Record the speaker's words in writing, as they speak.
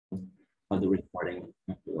of the recording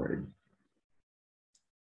board.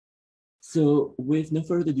 So with no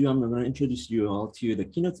further ado, I'm going to introduce you all to the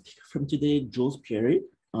keynote speaker from today, Jules Pieri.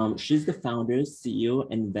 She's the founder, CEO,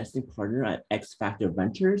 and investing partner at XFac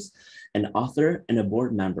Ventures, an author and a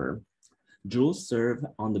board member. Jules served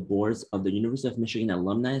on the boards of the University of Michigan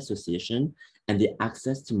Alumni Association and the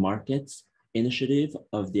Access to Markets initiative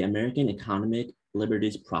of the American Economic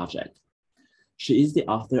Liberties Project. She is the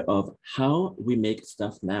author of How We Make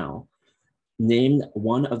Stuff Now, named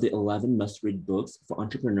one of the 11 must-read books for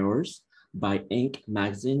entrepreneurs by Inc.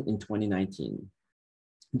 magazine in 2019.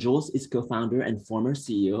 Jules is co-founder and former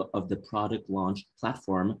CEO of the product launch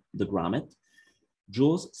platform, the Grommet.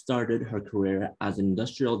 Jules started her career as an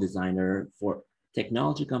industrial designer for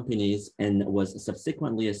technology companies and was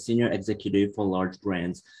subsequently a senior executive for large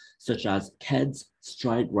brands such as Keds,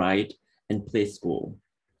 Rite, and Playskool.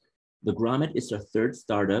 The Grommet is her third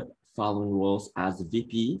startup, following roles as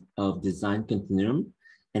VP of Design Continuum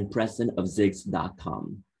and president of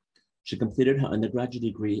Zigs.com. She completed her undergraduate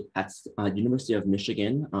degree at University of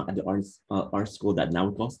Michigan at the art school that now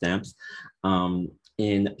we call Stamps.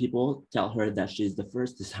 And people tell her that she's the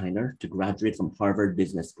first designer to graduate from Harvard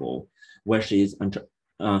Business School, where she's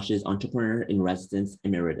entrepreneur in residence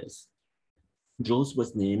emeritus. Jules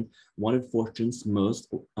was named one of Fortune's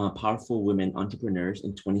most powerful women entrepreneurs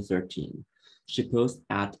in 2013. She posts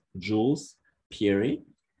at Jules Pieri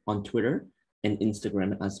on Twitter and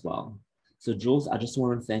Instagram as well. So Jules, I just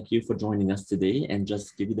want to thank you for joining us today and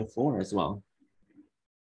just give you the floor as well.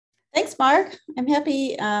 Thanks, Mark. I'm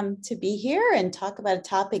happy to be here and talk about a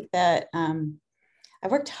topic that I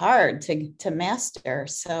worked hard to master.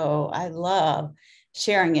 So I love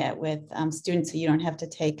sharing it with students so you don't have to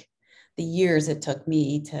take the years it took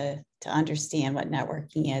me to understand what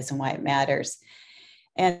networking is and why it matters.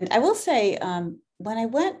 And I will say, when I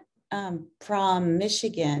went from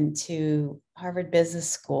Michigan to Harvard Business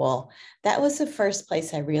School, that was the first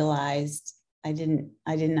place I realized I didn't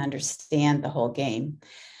understand the whole game.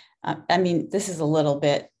 I mean, this is a little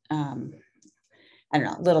bit, I don't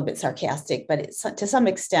know, a little bit sarcastic, but it's, to some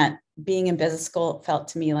extent, being in business school felt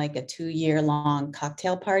to me like a 2-year-long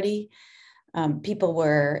cocktail party. People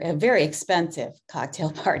were a very expensive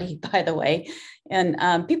cocktail party, by the way,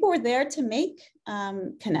 and people were there to make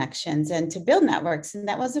connections and to build networks. And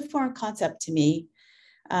that was a foreign concept to me,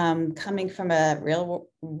 coming from a real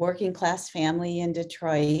working class family in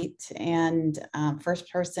Detroit and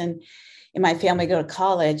first person in my family to go to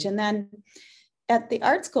college. And then at the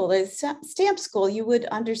art school, the stamp school, you would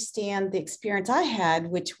understand the experience I had,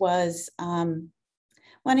 which was when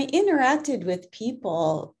I interacted with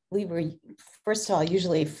people, we were, first of all,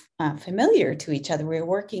 usually familiar to each other. We were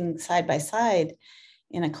working side by side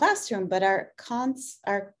in a classroom, but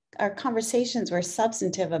our conversations were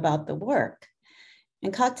substantive about the work.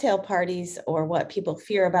 And cocktail parties, or what people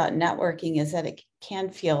fear about networking, is that it can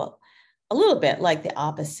feel a little bit like the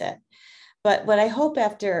opposite. But what I hope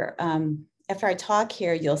after I talk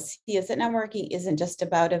here, you'll see is that networking isn't just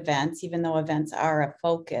about events, even though events are a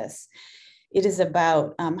focus. It is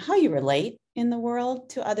about how you relate in the world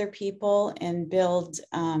to other people and build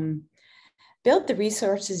the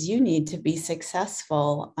resources you need to be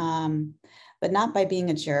successful, but not by being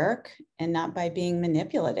a jerk and not by being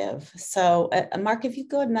manipulative. So Mark, if you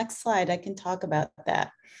go to the next slide, I can talk about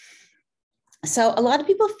that. So a lot of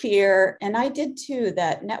people fear, and I did too,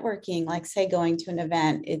 that networking, like say going to an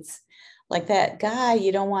event, it's like that guy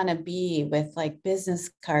you don't want to be with, like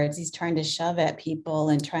business cards he's trying to shove at people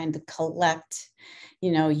and trying to collect,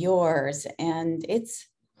 yours. And it's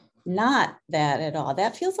not that at all.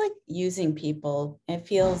 That feels like using people. It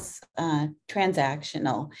feels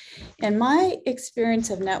transactional. And my experience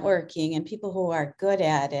of networking and people who are good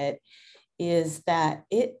at it is that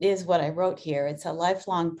it is what I wrote here. It's a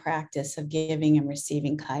lifelong practice of giving and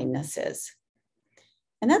receiving kindnesses.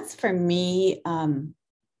 And that's for me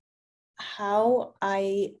how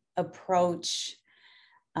I approach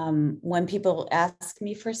when people ask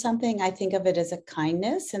me for something. I think of it as a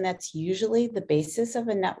kindness, and that's usually the basis of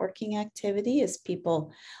a networking activity, is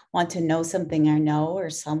people want to know something I know, or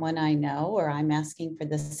someone I know, or I'm asking for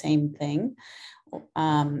the same thing.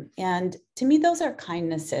 And to me, those are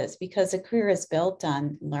kindnesses, because a career is built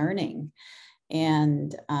on learning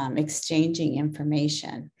and exchanging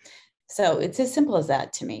information. So it's as simple as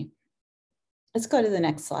that to me. Let's go to the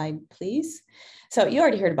next slide, please. So you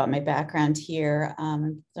already heard about my background here. I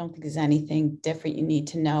don't think there's anything different you need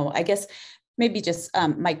to know. I guess maybe just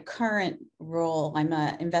my current role. I'm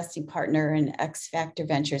an investing partner in XFac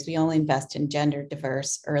Ventures. We only invest in gender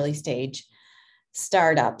diverse early stage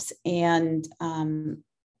startups, and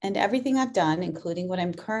everything I've done, including what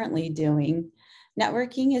I'm currently doing,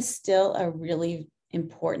 networking is still a really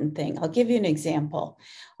important thing. I'll give you an example.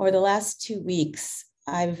 Over the last 2 weeks,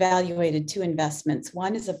 I evaluated 2 investments.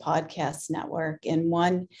 One is a podcast network, and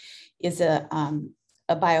one is a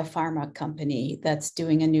biopharma company that's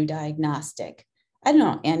doing a new diagnostic. I don't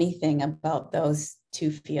know anything about those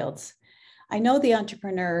 2 fields. I know the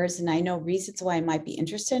entrepreneurs and I know reasons why I might be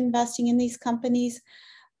interested in investing in these companies,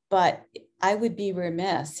 but I would be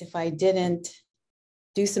remiss if I didn't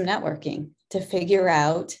do some networking to figure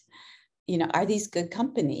out, are these good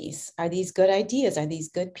companies? Are these good ideas? Are these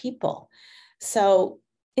good people? So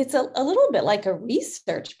it's a little bit like a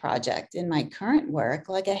research project in my current work.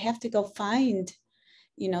 Like I have to go find,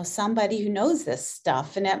 somebody who knows this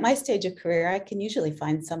stuff. And at my stage of career, I can usually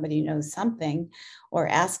find somebody who knows something or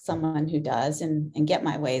ask someone who does and get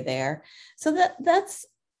my way there. So that's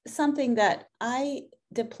something that I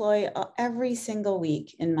deploy every single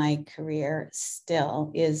week in my career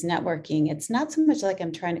still is networking. It's not so much like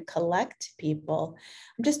I'm trying to collect people.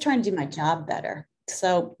 I'm just trying to do my job better.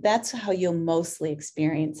 So that's how you'll mostly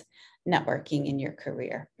experience networking in your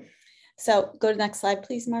career. So go to the next slide,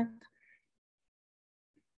 please, Mark.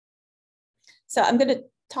 So I'm going to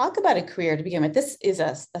talk about a career to begin with. This is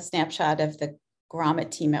a snapshot of the Grommet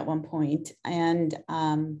team at one point. And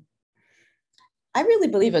I really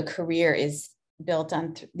believe a career is built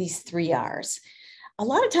on these 3 R's. A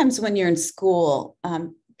lot of times when you're in school,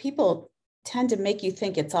 people tend to make you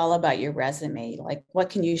think it's all about your resume. Like, what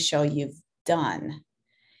can you show you've done?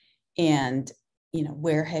 And,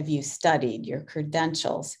 where have you studied, your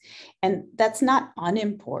credentials? And that's not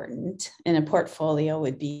unimportant. And a portfolio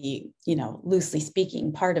would be, loosely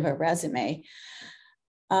speaking, part of a resume.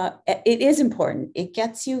 It is important. It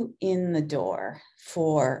gets you in the door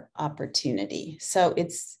for opportunity. So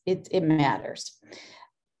it matters.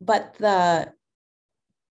 But the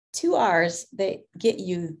 2 R's, they get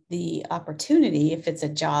you the opportunity, if it's a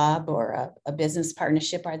job or a business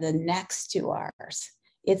partnership, are the next 2 R's.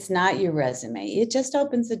 It's not your resume. It just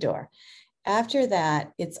opens the door. After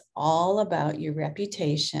that, it's all about your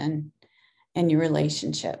reputation and your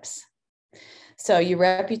relationships. So your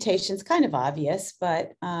reputation is kind of obvious,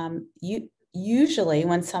 but usually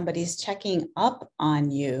when somebody's checking up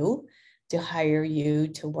on you to hire you,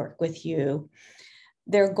 to work with you,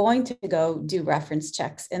 they're going to go do reference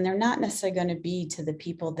checks, and they're not necessarily going to be to the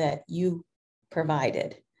people that you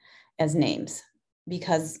provided as names,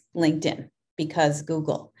 because LinkedIn, because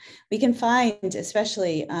Google. We can find,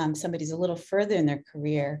 especially somebody's a little further in their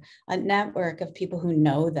career, a network of people who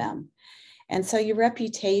know them. And so your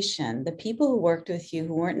reputation, the people who worked with you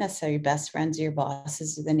who weren't necessarily your best friends or your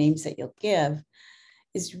bosses or the names that you'll give,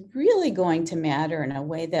 is really going to matter in a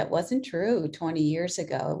way that wasn't true 20 years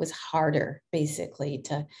ago. It was harder, basically,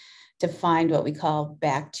 to find what we call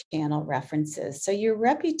back channel references. So your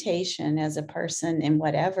reputation as a person in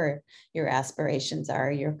whatever your aspirations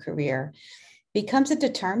are, your career, becomes a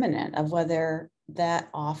determinant of whether that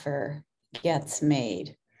offer gets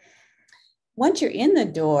made. Once you're in the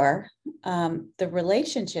door, the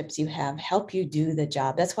relationships you have help you do the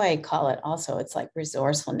job. That's why I call it also, it's like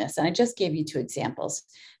resourcefulness. And I just gave you 2 examples.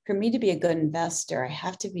 For me to be a good investor, I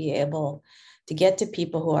have to be able to get to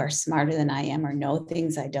people who are smarter than I am or know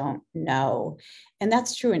things I don't know. And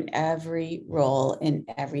that's true in every role, in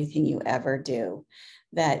everything you ever do.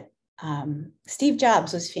 That Steve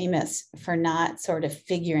Jobs was famous for not sort of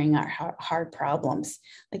figuring out hard problems.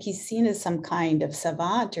 Like, he's seen as some kind of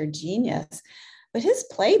savant or genius, but his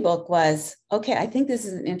playbook was, okay, I think this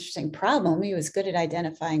is an interesting problem. He was good at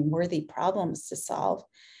identifying worthy problems to solve,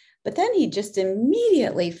 but then he just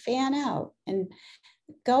immediately fan out and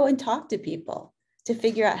go and talk to people to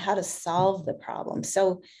figure out how to solve the problem.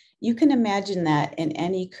 So you can imagine that in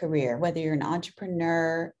any career, whether you're an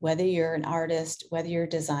entrepreneur, whether you're an artist, whether you're a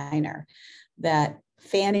designer, that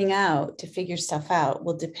fanning out to figure stuff out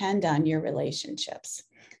will depend on your relationships.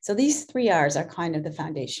 So these 3 R's are kind of the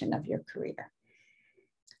foundation of your career.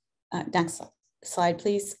 Next slide,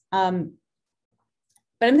 please. But I'm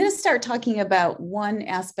going to start talking about one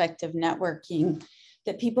aspect of networking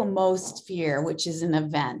that people most fear, which is an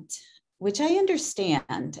event, which I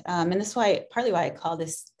understand. And that's why, partly why I call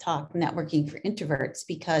this talk Networking for Introverts,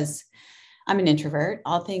 because I'm an introvert.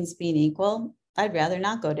 All things being equal, I'd rather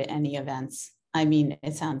not go to any events. I mean,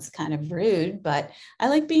 it sounds kind of rude, but I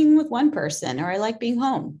like being with one person, or I like being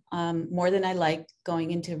home more than I like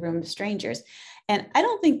going into a room of strangers. And I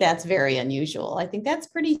don't think that's very unusual. I think that's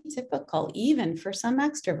pretty typical, even for some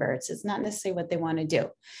extroverts. It's not necessarily what they want to do.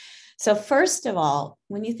 So first of all,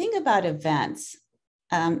 when you think about events,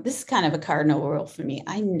 this is kind of a cardinal rule for me.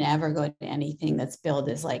 I never go to anything that's billed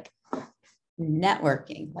as like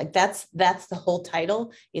networking. Like that's the whole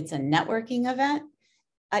title. It's a networking event.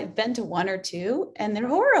 I've been to one or two and they're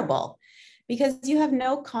horrible because you have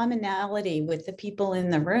no commonality with the people in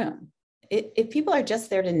the room. If people are just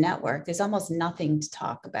there to network, there's almost nothing to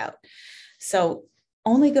talk about. So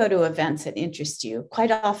only go to events that interest you. Quite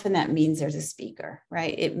often that means there's a speaker,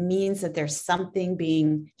 right? It means that there's something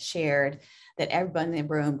being shared that everyone in the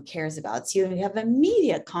room cares about. So you have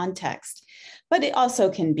immediate context, but it also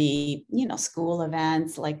can be, school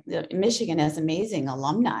events. Like Michigan has amazing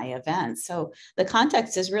alumni events. So the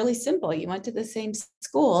context is really simple. You went to the same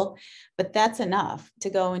school, but that's enough to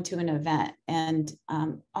go into an event and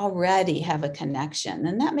already have a connection.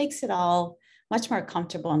 And that makes it all much more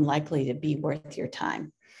comfortable and likely to be worth your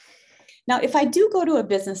time. Now, if I do go to a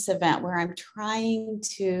business event where I'm trying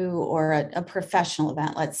to, or a professional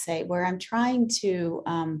event, let's say, where I'm trying to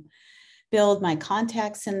build my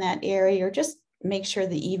contacts in that area, or just make sure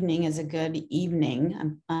the evening is a good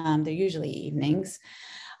evening, they're usually evenings,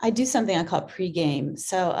 I do something I call pregame.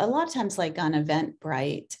 So a lot of times, like on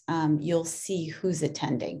Eventbrite, you'll see who's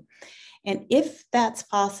attending. And if that's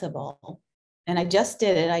possible, and I just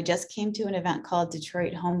did it. I just came to an event called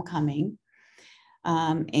Detroit Homecoming.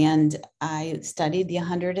 And I studied the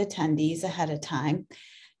 100 attendees ahead of time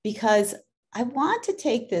because I want to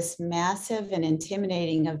take this massive and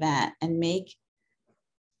intimidating event and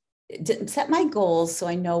set my goals so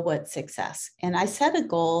I know what's success. And I set a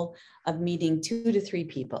goal of meeting 2 to 3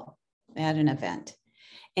 people at an event.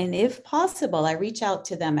 And if possible, I reach out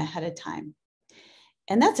to them ahead of time.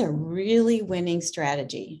 And that's a really winning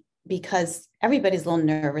strategy, because everybody's a little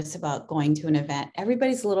nervous about going to an event.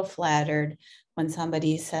 Everybody's a little flattered when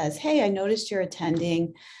somebody says, hey, I noticed you're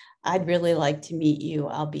attending. I'd really like to meet you.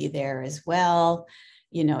 I'll be there as well.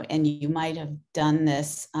 And you might have done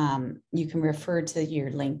this. You can refer to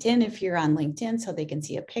your LinkedIn if you're on LinkedIn so they can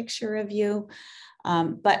see a picture of you.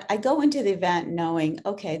 But I go into the event knowing,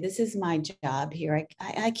 okay, this is my job here.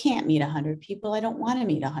 I can't meet 100 people. I don't want to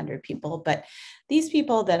meet 100 people, but these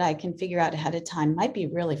people that I can figure out ahead of time might be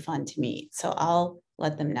really fun to meet. So I'll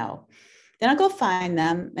let them know. Then I'll go find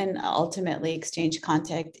them and ultimately exchange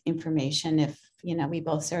contact information if, we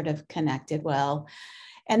both sort of connected well.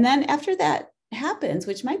 And then after that happens,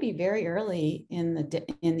 which might be very early in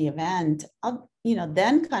the event, I'll,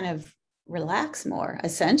 then kind of relax more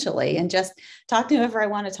essentially and just talk to whoever I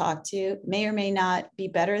want to talk to. May or may not be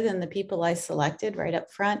better than the people I selected right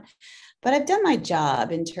up front, but I've done my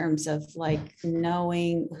job in terms of like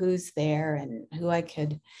knowing who's there and who I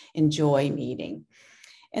could enjoy meeting.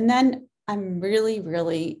 And then I'm really,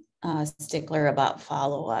 really stickler about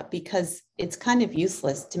follow-up, because it's kind of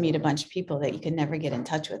useless to meet a bunch of people that you can never get in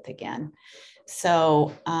touch with again.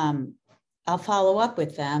 So I'll follow up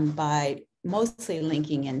with them by mostly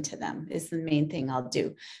linking into them is the main thing I'll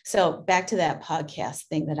do. So back to that podcast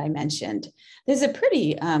thing that I mentioned, there's a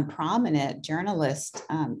pretty prominent journalist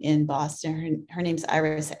in Boston. Her name's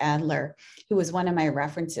Iris Adler, who was one of my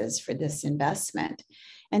references for this investment.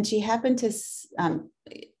 And she happened to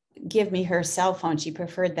give me her cell phone. She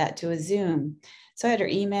preferred that to a Zoom. So I had her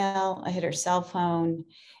email, I had her cell phone,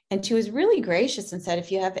 and she was really gracious and said,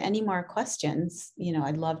 if you have any more questions,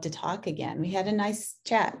 I'd love to talk again. We had a nice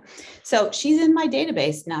chat. So she's in my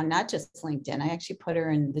database now, not just LinkedIn. I actually put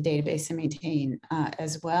her in the database I maintain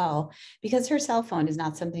as well, because her cell phone is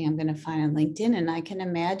not something I'm going to find on LinkedIn. And I can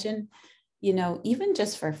imagine, even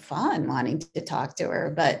just for fun, wanting to talk to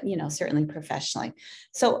her, but, certainly professionally.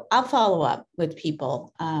 So I'll follow up with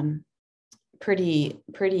people pretty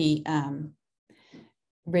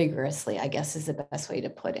rigorously, I guess is the best way to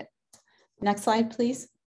put it. Next slide, please.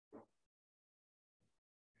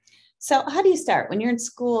 So how do you start? When you're in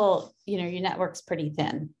school, your network's pretty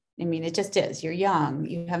thin. I mean, it just is. You're young.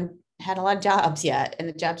 You haven't had a lot of jobs yet, and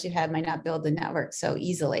the jobs you have might not build the network so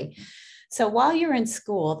easily. So while you're in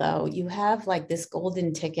school, though, you have like this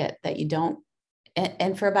golden ticket that you don't,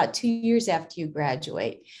 and for about 2 years after you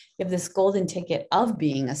graduate, you have this golden ticket of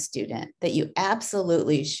being a student that you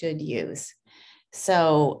absolutely should use.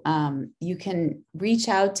 So you can reach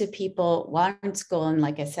out to people while you're in school. And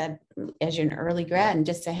like I said, as you're an early grad, and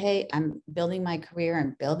just say, hey, I'm building my career,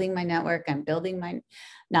 I'm building my network, I'm building my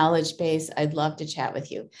knowledge base. I'd love to chat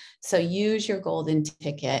with you. So use your golden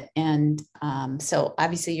ticket. And so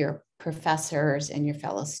obviously your professors and your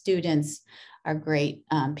fellow students are great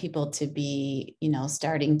people to be,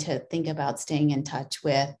 starting to think about staying in touch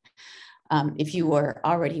with. If you were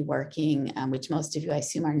already working, which most of you I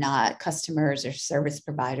assume are not, customers or service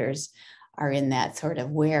providers are in that sort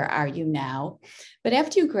of where are you now? But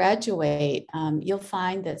after you graduate, you'll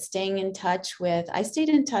find that staying in touch with, I stayed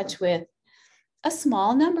in touch with a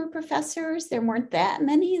small number of professors. There weren't that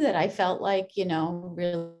many that I felt like,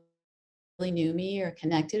 really knew me or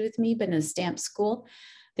connected with me, but in a stamp school,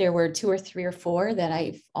 there were 2 or 3 or 4 that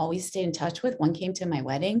I've always stayed in touch with. One came to my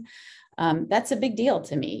wedding. That's a big deal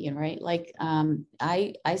to me, right? Like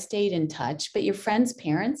I stayed in touch, but your friends'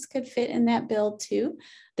 parents could fit in that bill too.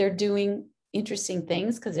 They're doing interesting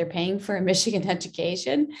things because they're paying for a Michigan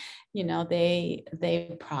education.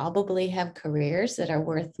 They probably have careers that are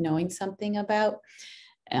worth knowing something about.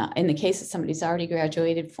 In the case of somebody who's already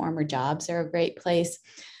graduated, former jobs are a great place.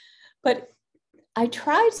 But I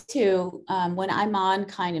try to, when I'm on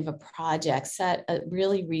kind of a project, set a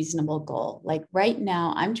really reasonable goal. Like right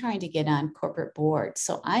now, I'm trying to get on corporate board.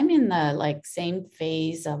 So I'm in the same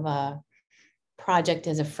phase of a project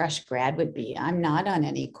as a fresh grad would be. I'm not on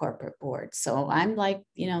any corporate board. So I'm like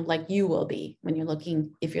you will be when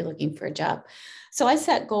if you're looking for a job. So I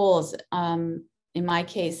set goals. In my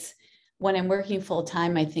case, when I'm working full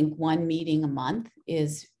time, I think 1 meeting a month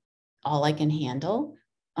is all I can handle.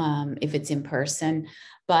 If it's in person,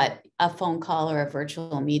 but a phone call or a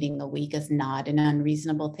virtual meeting a week is not an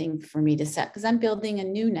unreasonable thing for me to set because I'm building a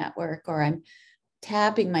new network or I'm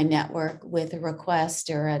tapping my network with a request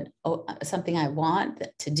or something I want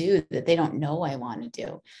to do that they don't know I want to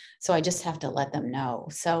do. So I just have to let them know.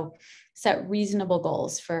 So set reasonable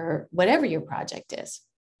goals for whatever your project is.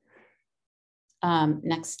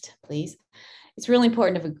 Next, please. It's really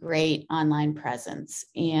important to have a great online presence,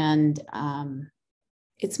 and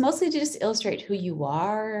it's mostly to just illustrate who you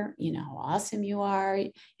are, how awesome you are,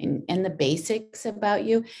 and the basics about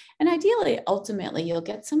you. And ideally, ultimately, you'll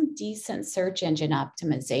get some decent search engine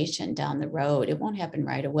optimization down the road. It won't happen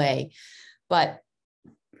right away, but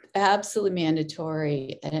absolutely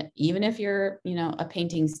mandatory, even if you're, a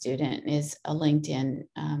painting student, is a LinkedIn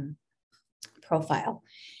profile.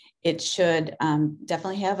 It should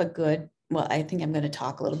definitely have a good, well, I think I'm going to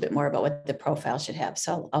talk a little bit more about what the profile should have.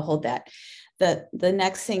 So I'll hold that. The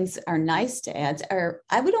next things are nice to add are,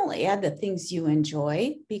 I would only add the things you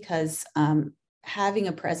enjoy because having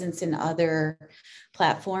a presence in other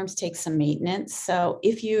platforms takes some maintenance. So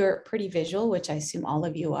if you're pretty visual, which I assume all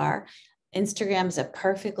of you are, Instagram is a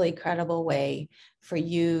perfectly credible way for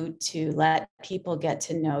you to let people get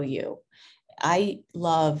to know you. I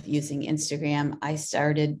love using Instagram. I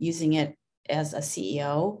started using it as a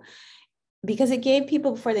CEO because it gave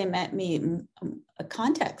people before they met me a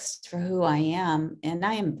context for who I am. And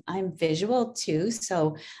I'm visual too.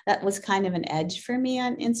 So that was kind of an edge for me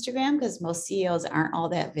on Instagram because most CEOs aren't all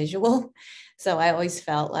that visual. So I always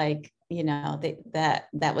felt like,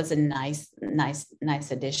 that was a nice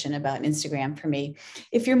addition about Instagram for me.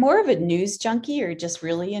 If you're more of a news junkie or just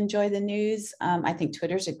really enjoy the news, I think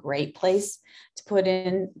Twitter's a great place to put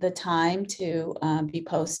in the time to be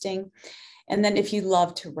posting. And then if you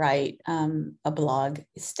love to write a blog,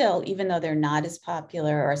 still, even though they're not as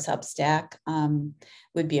popular, or Substack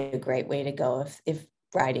would be a great way to go if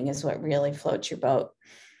writing is what really floats your boat.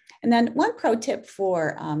 And then one pro tip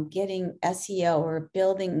for getting SEO or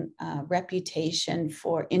building reputation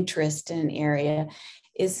for interest in an area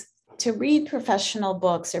is to read professional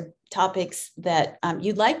books or topics that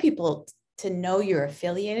you'd like people to know you're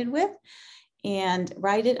affiliated with, and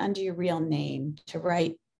write it under your real name to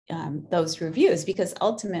write those reviews, because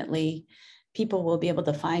ultimately people will be able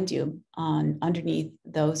to find you underneath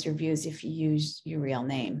those reviews if you use your real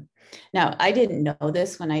name. Now, I didn't know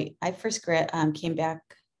this when I first came back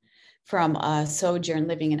from a sojourn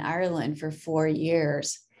living in Ireland for 4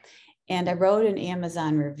 years. And I wrote an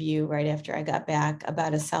Amazon review right after I got back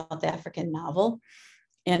about a South African novel.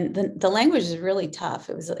 And the language is really tough.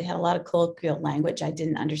 It had a lot of colloquial language I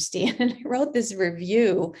didn't understand. And I wrote this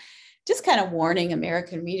review just kind of warning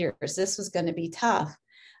American readers this was going to be tough.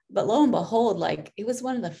 But lo and behold, it was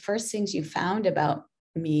one of the first things you found about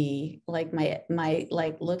me, like my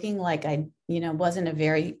looking like I, wasn't a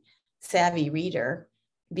very savvy reader,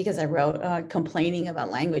 because I wrote complaining about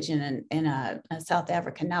language in a South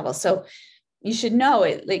African novel. So you should know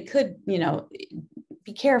it could,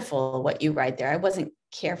 be careful what you write there. I wasn't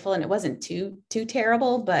careful, and it wasn't too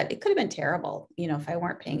terrible, but it could have been terrible, if I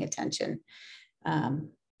weren't paying attention.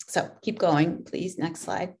 So keep going, please. Next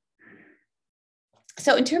slide.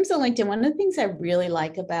 So in terms of LinkedIn, one of the things I really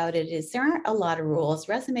like about it is there aren't a lot of rules.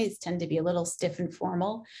 Resumes tend to be a little stiff and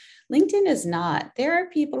formal. LinkedIn is not. There are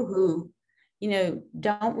people who,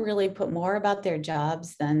 don't really put more about their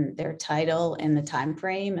jobs than their title and the time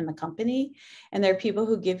frame and the company. And there are people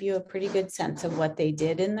who give you a pretty good sense of what they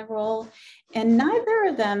did in the role. And neither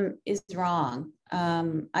of them is wrong.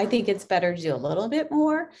 I think it's better to do a little bit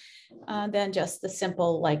more than just the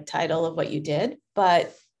simple title of what you did.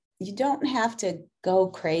 But you don't have to go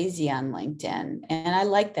crazy on LinkedIn. And I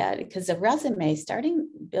like that because a resume,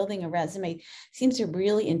 building a resume seems to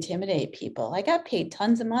really intimidate people. I got paid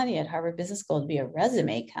tons of money at Harvard Business School to be a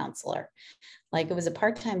resume counselor. Like it was a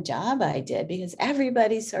part-time job I did because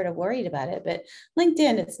everybody's sort of worried about it. But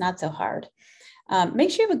LinkedIn, it's not so hard.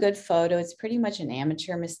 Make sure you have a good photo. It's pretty much an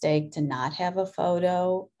amateur mistake to not have a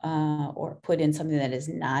photo or put in something that is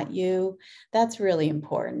not you. That's really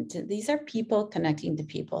important. These are people connecting to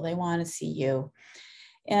people. They want to see you.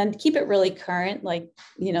 And keep it really current. Like,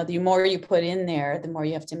 the more you put in there, the more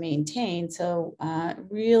you have to maintain. So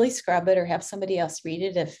really scrub it or have somebody else read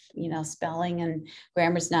it if, spelling and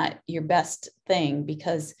grammar is not your best thing,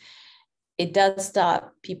 because it does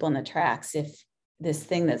stop people in the tracks if this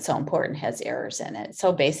thing that's so important has errors in it.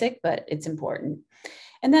 So basic, but it's important.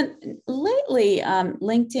 And then lately,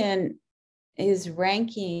 LinkedIn is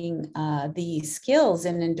ranking the skills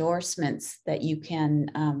and endorsements that you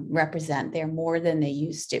can represent there more than they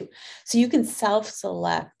used to. So you can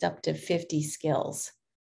self-select up to 50 skills.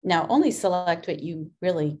 Now, only select what you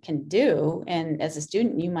really can do. And as a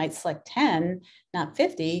student, you might select 10, not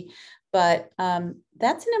 50. But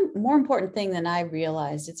that's a more important thing than I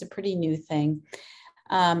realized. It's a pretty new thing.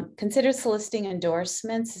 Consider soliciting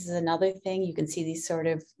endorsements. This is another thing. You can see these sort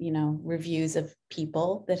of, reviews of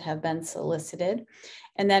people that have been solicited.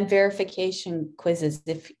 And then verification quizzes.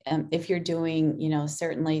 If you're doing,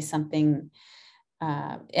 certainly something,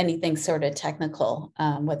 anything sort of technical,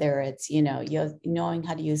 whether it's, knowing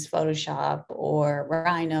how to use Photoshop or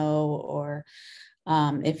Rhino, or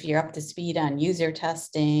if you're up to speed on user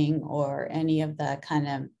testing or any of the kind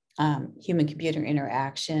of human-computer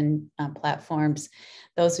interaction platforms,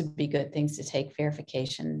 those would be good things to take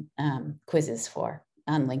verification quizzes for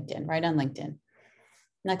on LinkedIn, right on LinkedIn.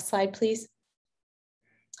 Next slide, please.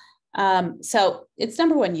 So its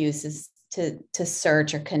number one use is to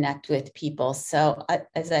search or connect with people. So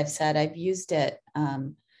as I've said, I've used it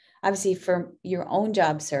obviously for your own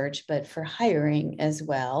job search, but for hiring as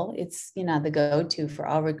well. It's, the go-to for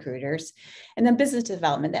all recruiters. And then business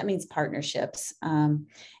development, that means partnerships. And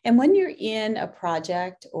when you're in a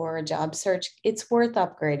project or a job search, it's worth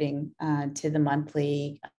upgrading to the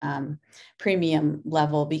monthly premium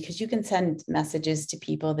level, because you can send messages to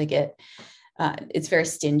people that get, it's very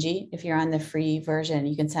stingy. If you're on the free version,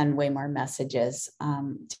 you can send way more messages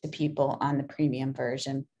to people on the premium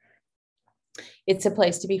version. It's a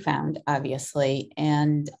place to be found, obviously.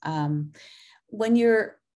 And when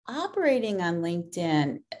you're operating on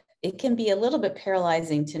LinkedIn, it can be a little bit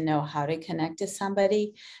paralyzing to know how to connect to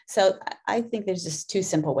somebody. So I think there's just two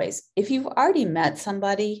simple ways. If you've already met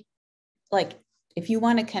somebody, like if you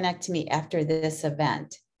want to connect to me after this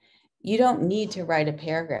event, you don't need to write a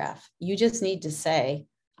paragraph. You just need to say,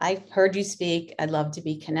 I heard you speak. I'd love to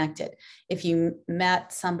be connected. If you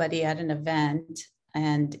met somebody at an event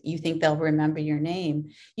and you think they'll remember your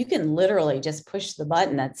name, you can literally just push the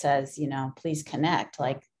button that says, please connect.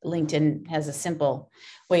 Like LinkedIn has a simple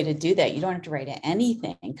way to do that. You don't have to write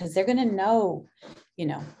anything, because they're going to know,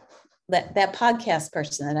 that podcast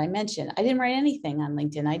person that I mentioned. I didn't write anything on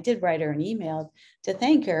LinkedIn. I did write her an email to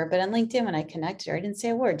thank her, but on LinkedIn, when I connected her, I didn't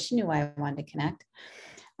say a word. She knew I wanted to connect.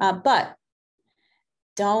 But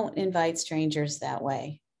don't invite strangers that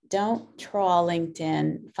way. Don't trawl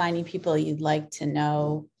LinkedIn, finding people you'd like to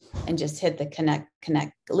know and just hit the connect.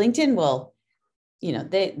 LinkedIn will,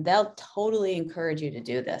 they'll totally encourage you to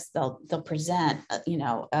do this. They'll present,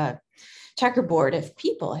 a checkerboard of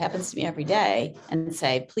people. It happens to me every day, and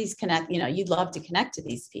say, please connect. You'd love to connect to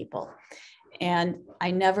these people. And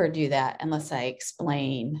I never do that unless I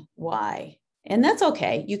explain why. And that's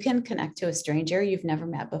okay. You can connect to a stranger you've never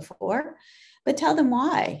met before, but tell them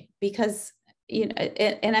why, because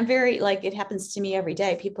and I'm very, it happens to me every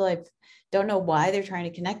day. People I don't know why they're trying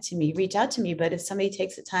to connect to me, reach out to me. But if somebody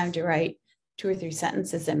takes the time to write 2 or 3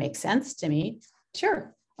 sentences that make sense to me,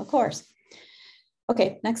 sure, of course.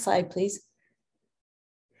 Okay, next slide, please.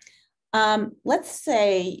 Let's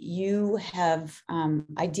say you have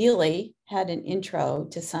ideally had an intro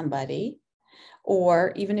to somebody,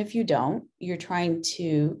 or even if you don't, you're trying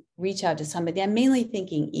to reach out to somebody. I'm mainly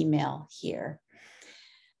thinking email here.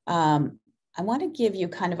 I want to give you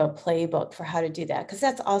kind of a playbook for how to do that, because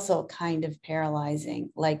that's also kind of paralyzing.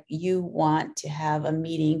 Like, you want to have a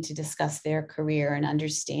meeting to discuss their career and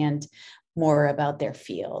understand more about their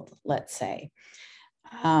field, let's say.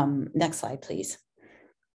 Next slide, please.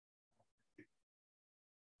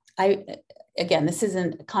 Again, this is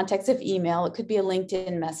in context of email. It could be a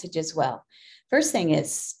LinkedIn message as well. First thing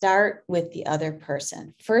is, start with the other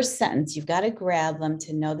person. First sentence, you've got to grab them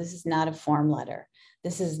to know this is not a form letter.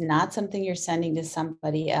 This is not something you're sending to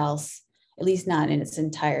somebody else at least not in its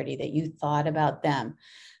entirety, that you thought about them.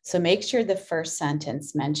 So make sure the first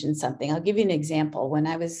sentence mentions something. I'll give you an example. When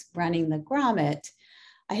I was running the Grommet,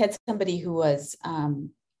 I had somebody who was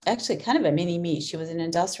actually kind of a mini me. She was an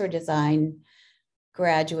industrial design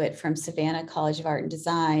graduate from Savannah College of Art and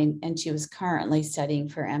Design, and she was currently studying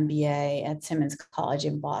for MBA at Simmons College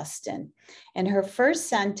in Boston. And her first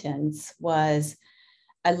sentence was,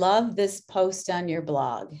 "I love this post on your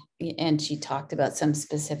blog." And she talked about some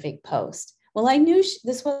specific post. Well, I knew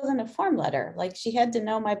this wasn't a form letter. Like, she had to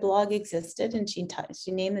know my blog existed, and she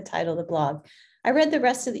named the title of the blog. I read the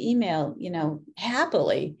rest of the email,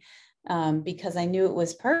 happily, because I knew it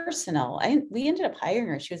was personal. We ended up hiring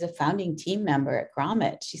her. She was a founding team member at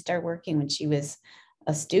Grommet. She started working when she was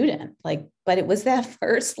a student. But it was that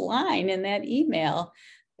first line in that email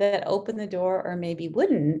that opened the door, or maybe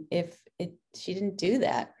wouldn't if she didn't do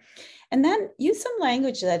that. And then use some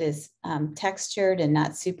language that is textured and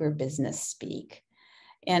not super business speak.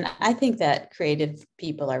 And I think that creative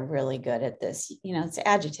people are really good at this. It's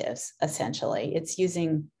adjectives, essentially. It's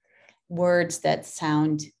using words that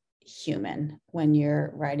sound human when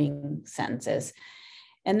you're writing sentences.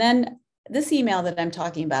 And then this email that I'm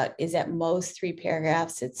talking about is at most 3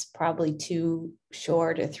 paragraphs. It's probably 2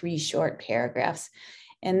 short or 3 short paragraphs.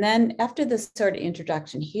 And then after this sort of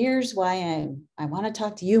introduction, here's why I want to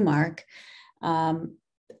talk to you, Mark.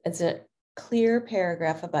 It's a clear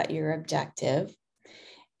paragraph about your objective.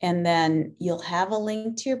 And then you'll have a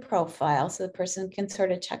link to your profile so the person can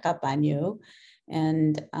sort of check up on you.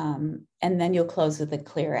 And then you'll close with a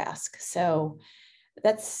clear ask. So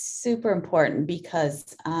that's super important,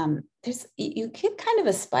 because you get kind of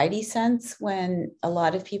a spidey sense when a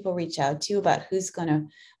lot of people reach out to you about who's going to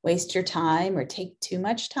waste your time or take too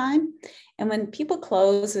much time. And when people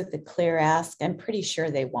close with a clear ask, I'm pretty sure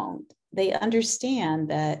they won't. They understand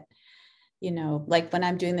that, like when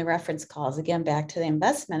I'm doing the reference calls, again, back to the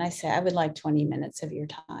investment, I say, I would like 20 minutes of your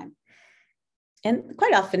time. And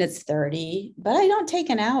quite often it's 30, but I don't take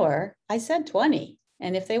an hour. I said 20.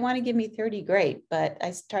 And if they want to give me 30, great. But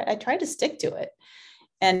I try to stick to it.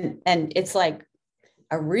 And it's like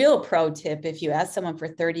a real pro tip. If you ask someone for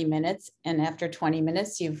 30 minutes and after 20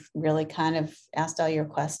 minutes, you've really kind of asked all your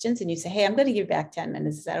questions and you say, hey, I'm going to give you back 10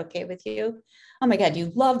 minutes. Is that okay with you? Oh my God,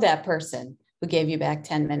 you love that person who gave you back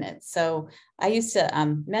 10 minutes. So I used to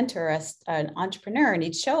mentor an entrepreneur, and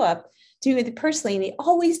he'd show up to me personally, and he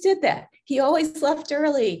always did that. He always left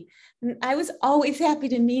early. And I was always happy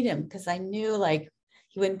to meet him because I knew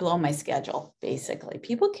he wouldn't blow my schedule, basically.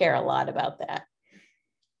 People care a lot about that.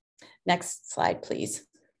 Next slide, please.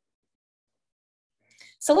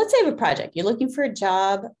 So let's say you have a project. You're looking for a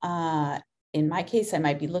job. In my case, I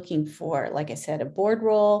might be looking for, like I said, a board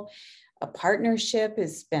role. A partnership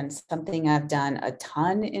has been something I've done a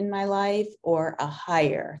ton in my life, or a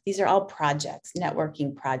hire. These are all projects,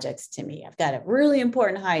 networking projects to me. I've got a really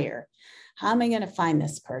important hire. How am I going to find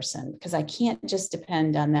this person? Because I can't just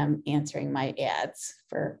depend on them answering my ads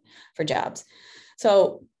for jobs.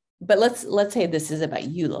 So, but let's say this is about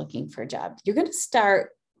you looking for a job. You're going to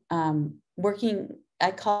start working,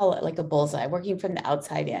 I call it like a bullseye, working from the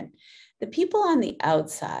outside in. The people on the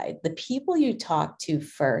outside, the people you talk to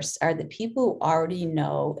first, are the people who already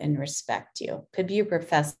know and respect you. Could be your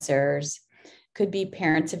professors, could be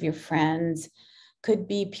parents of your friends, could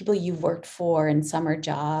be people you've worked for in summer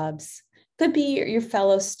jobs, could be your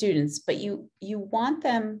fellow students, but you want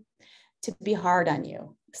them to be hard on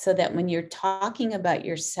you so that when you're talking about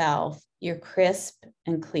yourself, you're crisp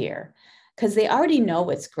and clear, because they already know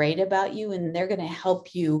what's great about you and they're going to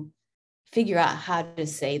help you figure out how to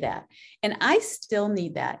say that. And I still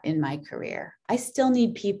need that in my career. I still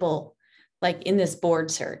need people like in this board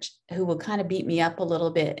search who will kind of beat me up a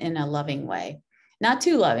little bit in a loving way. Not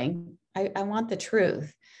too loving. I want the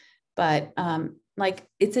truth, but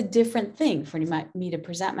it's a different thing for me to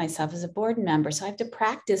present myself as a board member. So I have to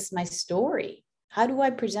practice my story. How do I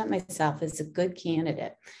present myself as a good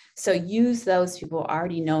candidate? So use those people who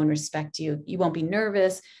already know and respect you. You won't be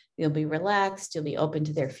nervous. You'll be relaxed. You'll be open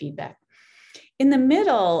to their feedback. In the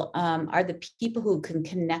middle are the people who can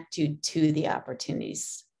connect you to the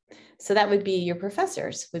opportunities. So that would be your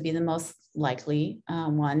professors, would be the most likely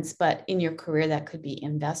ones. But in your career, that could be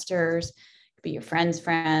investors, could be your friends'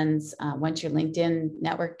 friends. Once your LinkedIn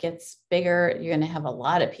network gets bigger, you're going to have a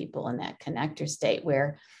lot of people in that connector state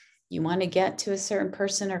where you want to get to a certain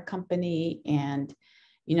person or company, and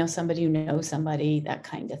you know somebody who knows somebody, that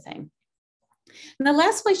kind of thing. And the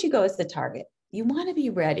last place you go is the target. You want to be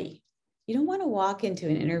ready. You don't want to walk into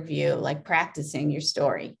an interview like practicing your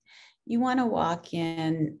story. You want to walk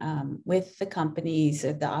in with the companies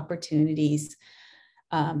or the opportunities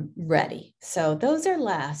ready. So those are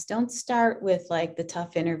last. Don't start with like the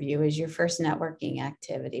tough interview as your first networking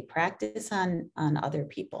activity. Practice on other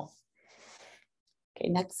people. Okay,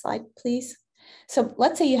 next slide, please. So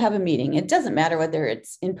let's say you have a meeting. It doesn't matter whether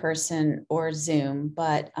it's in person or Zoom,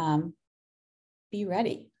 but be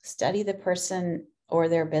ready. Study the person or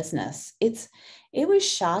their business. It was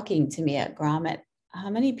shocking to me at Grommet how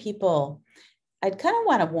many people. I'd kind of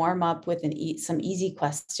want to warm up with some easy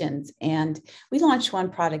questions. And we launched one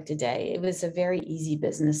product a day. It was a very easy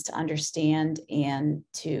business to understand and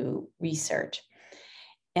to research.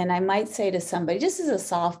 And I might say to somebody, just as a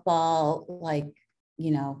softball, like,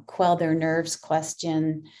 quell their nerves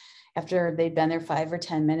question after they'd been there 5 or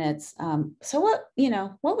 10 minutes. So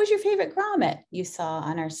what was your favorite grommet you saw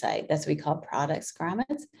on our site? That's what we call products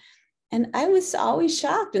grommets. And I was always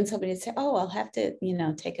shocked when somebody would say, oh, I'll have to,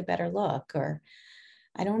 take a better look, or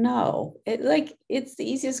I don't know. It's the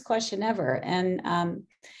easiest question ever. And,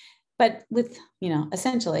 but with,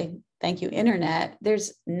 essentially, thank you, internet,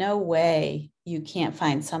 there's no way you can't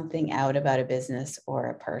find something out about a business or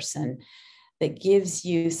a person that gives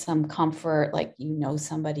you some comfort, like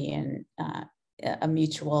somebody in a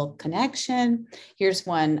mutual connection. Here's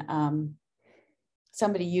one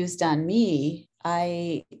somebody used on me.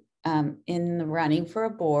 I in the running for a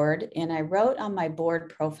board, and I wrote on my board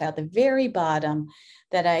profile at the very bottom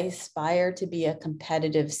that I aspire to be a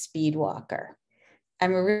competitive speed walker.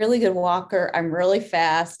 I'm a really good walker. I'm really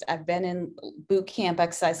fast. I've been in boot camp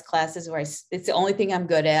exercise classes where it's the only thing I'm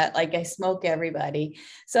good at. Like I smoke everybody.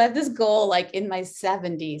 So I have this goal, like in my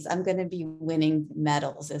 70s, I'm going to be winning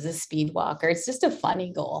medals as a speed walker. It's just a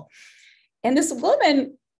funny goal. And this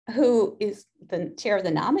woman who is the chair of the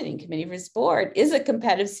nominating committee for this board is a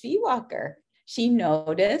competitive speed walker. She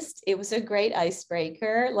noticed. It was a great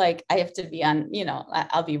icebreaker. Like I have to be on,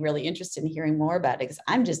 I'll be really interested in hearing more about it because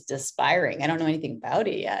I'm just aspiring. I don't know anything about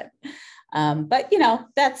it yet. But,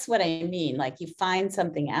 that's what I mean. Like you find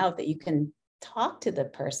something out that you can talk to the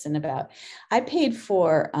person about. I paid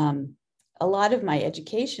for a lot of my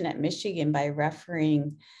education at Michigan by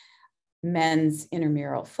refereeing men's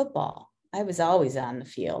intramural football. I was always on the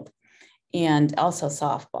field, and also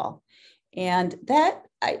softball. And that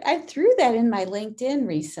I threw that in my LinkedIn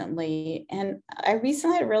recently. And I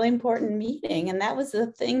recently had a really important meeting. And that was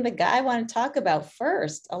the thing the guy wanted to talk about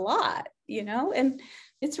first a lot, and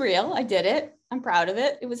it's real. I did it. I'm proud of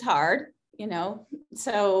it. It was hard,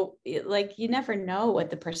 so you never know what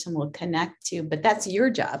the person will connect to, but that's your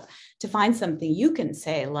job to find something you can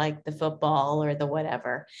say, like the football or the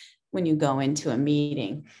whatever, when you go into a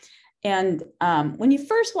meeting. And when you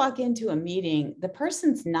first walk into a meeting, the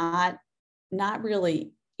person's not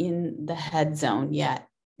really in the head zone yet.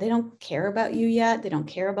 They don't care about you yet. They don't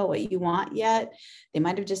care about what you want yet. They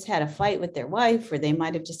might have just had a fight with their wife, or they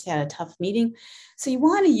might have just had a tough meeting. So you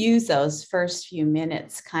want to use those first few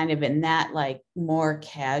minutes kind of in that more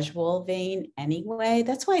casual vein anyway.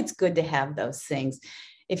 That's why it's good to have those things.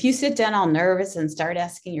 If you sit down all nervous and start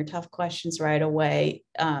asking your tough questions right away,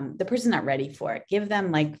 the person's not ready for it. Give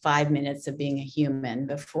them 5 minutes of being a human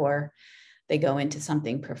before they go into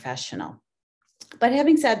something professional. But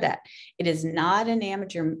having said that, it is not an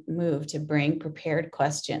amateur move to bring prepared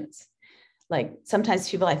questions. Like sometimes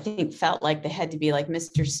people, I think, felt like they had to be like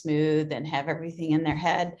Mr. Smooth and have everything in their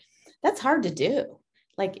head. That's hard to do.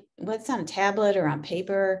 Like what's on a tablet or on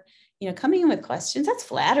paper, coming in with questions, that's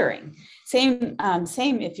flattering. Same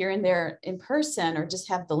if you're in there in person, or just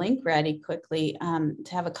have the link ready quickly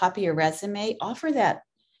to have a copy of your resume, offer that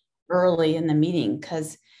early in the meeting,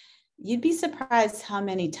 because you'd be surprised how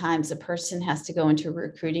many times a person has to go into a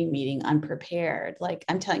recruiting meeting unprepared. Like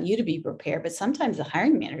I'm telling you to be prepared, but sometimes the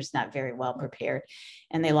hiring manager is not very well prepared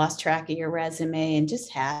and they lost track of your resume, and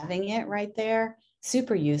just having it right there,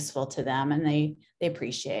 super useful to them, and they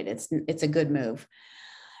appreciate it. It's a good move.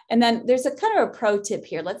 And then there's a kind of a pro tip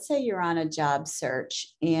here. Let's say you're on a job search,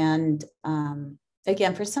 and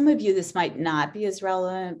again, for some of you, this might not be as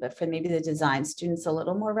relevant, but for maybe the design students, a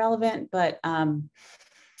little more relevant. But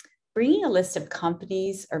bringing a list of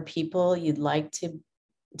companies or people you'd like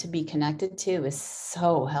to be connected to is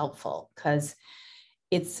so helpful, because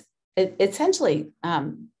it essentially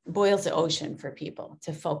boils the ocean for people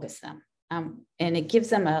to focus them. And it gives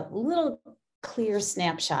them a little clear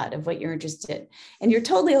snapshot of what you're interested in. And you're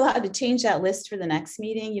totally allowed to change that list for the next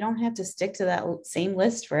meeting. You don't have to stick to that same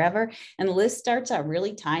list forever. And the list starts out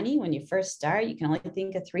really tiny when you first start. You can only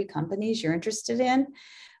think of 3 companies you're interested in.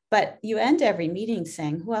 But you end every meeting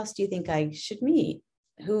saying, who else do you think I should meet?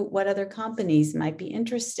 What other companies might be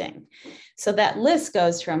interesting? So that list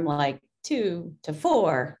goes from 2 to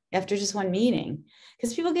 4 after just one meeting,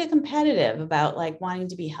 because people get competitive about like wanting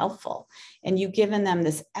to be helpful, and you've given them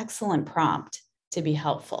this excellent prompt to be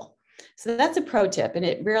helpful. So that's a pro tip, and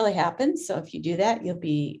it rarely happens. So if you do that, you'll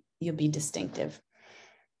be distinctive.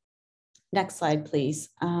 Next slide, please.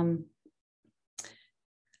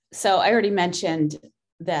 So I already mentioned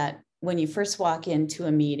that when you first walk into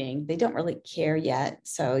a meeting, they don't really care yet.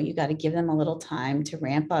 So you got to give them a little time to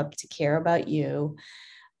ramp up to care about you.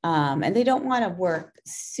 And they don't want to work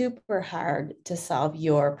super hard to solve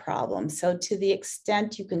your problem. So to the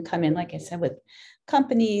extent you can come in, like I said, with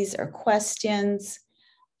companies or questions,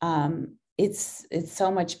 it's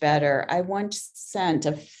so much better. I once sent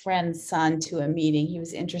a friend's son to a meeting. He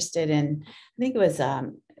was interested in, I think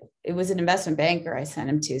it was an investment banker I sent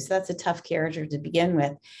him to. So that's a tough character to begin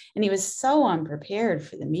with. And he was so unprepared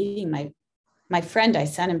for the meeting. My friend I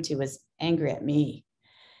sent him to was angry at me.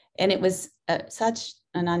 And it was such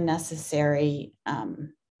an unnecessary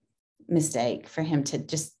mistake for him to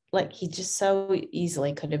just he just so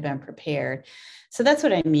easily could have been prepared. So that's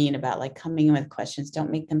what I mean about like coming in with questions.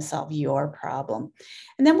 Don't make them solve your problem.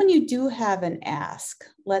 And then when you do have an ask,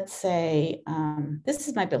 let's say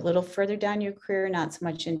this might be a little further down your career, not so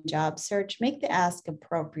much in job search, make the ask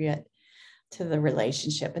appropriate to the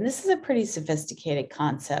relationship. And this is a pretty sophisticated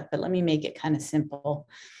concept, but let me make it kind of simple.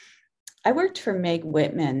 I worked for Meg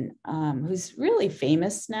Whitman, who's really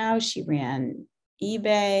famous now. She ran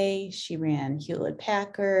eBay, she ran Hewlett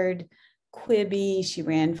Packard, Quibi, she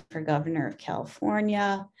ran for governor of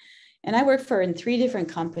California. And I worked for her in 3 different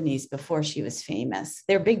companies before she was famous.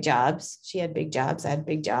 They're big jobs. She had big jobs, I had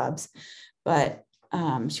big jobs, but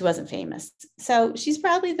she wasn't famous. So she's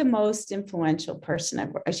probably the most influential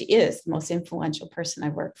person she is the most influential person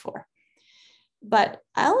I've worked for. But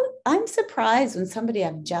I'm surprised when somebody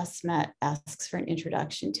I've just met asks for an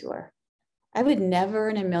introduction to her. I would never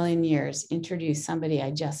in a million years introduce somebody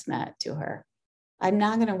I just met to her. I'm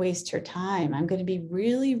not going to waste her time. I'm going to be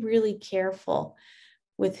really, really careful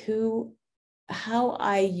with how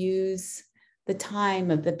I use the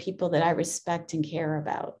time of the people that I respect and care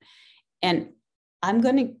about. And I'm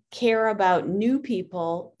going to care about new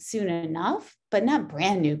people soon enough, but not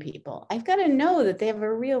brand new people. I've got to know that they have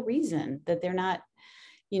a real reason, that they're not,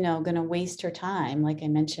 going to waste her time. Like I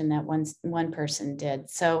mentioned that one person did.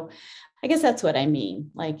 So I guess that's what I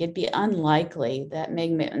mean. Like it'd be unlikely that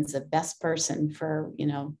Meg Whitman's the best person for,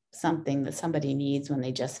 something that somebody needs when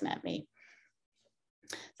they just met me.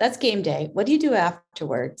 That's game day. What do you do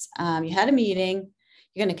afterwards? You had a meeting.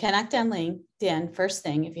 You're going to connect on LinkedIn first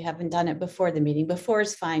thing. If you haven't done it before the meeting, before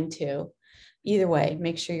is fine too. Either way,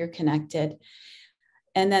 make sure you're connected.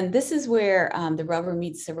 And then this is where the rubber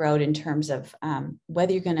meets the road in terms of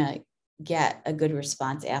whether you're going to get a good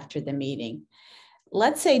response after the meeting.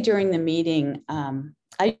 Let's say during the meeting,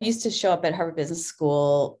 I used to show up at Harvard Business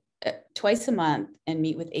School twice a month and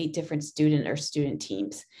meet with 8 different student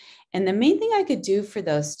teams. And the main thing I could do for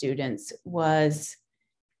those students was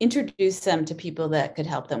introduce them to people that could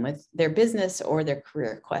help them with their business or their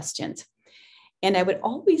career questions. And I would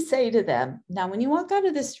always say to them, now, when you walk out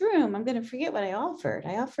of this room, I'm going to forget what I offered.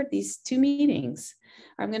 I offered these 2 meetings,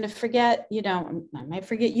 or I'm going to forget, I might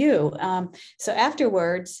forget you. So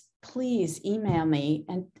afterwards, please email me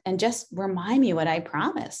and just remind me what I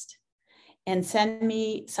promised and send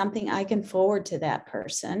me something I can forward to that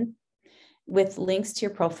person with links to your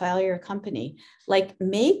profile or your company. Like,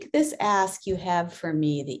 make this ask you have for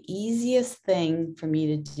me the easiest thing for me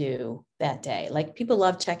to do that day. Like, people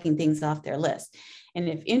love checking things off their list. And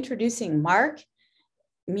if introducing Mark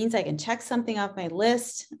means I can check something off my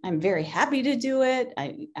list, I'm very happy to do it.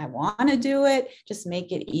 I want to do it. Just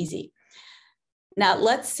make it easy. Now,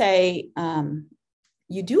 let's say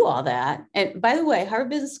you do all that. And by the way, Harvard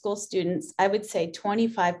Business School students, I would say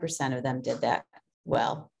 25% of them did that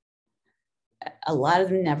well. A lot of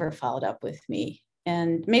them never followed up with me.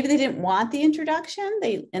 And maybe they didn't want the introduction,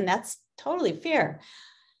 and that's totally fair.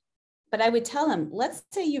 But I would tell them, let's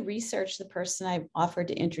say you research the person I offered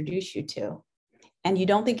to introduce you to, and you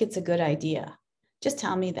don't think it's a good idea. Just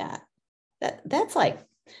tell me that. That's like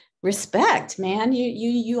respect, man.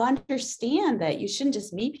 You understand that you shouldn't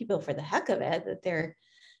just meet people for the heck of it, that they're,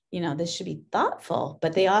 this should be thoughtful,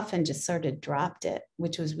 but they often just sort of dropped it,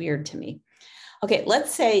 which was weird to me. Okay,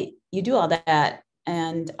 let's say you do all that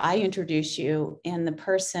and I introduce you and the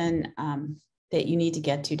person that you need to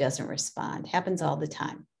get to doesn't respond. Happens all the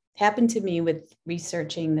time. Happened to me with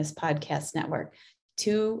researching this podcast network.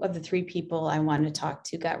 2 of the 3 people I wanted to talk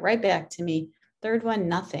to got right back to me. 3rd one,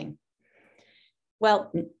 nothing.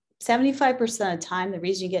 Well, 75% of the time, the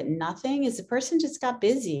reason you get nothing is the person just got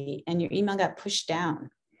busy and your email got pushed down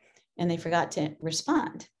and they forgot to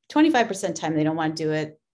respond. 25% of the time, they don't want to do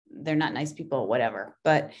it. They're not nice people, whatever.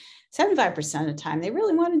 But 75% of the time, they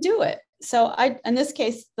really want to do it. So in this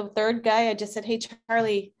case, the third guy, I just said, hey,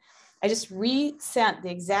 Charlie, I just resent the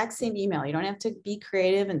exact same email. You don't have to be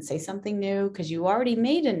creative and say something new because you already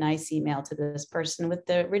made a nice email to this person with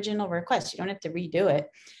the original request. You don't have to redo it.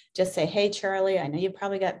 Just say, hey, Charlie, I know you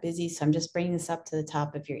probably got busy, so I'm just bringing this up to the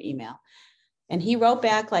top of your email. And he wrote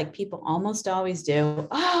back like people almost always do.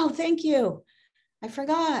 Oh, thank you. I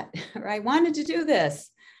forgot, or I wanted to do this.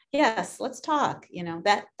 Yes, let's talk. You know,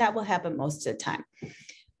 that will happen most of the time.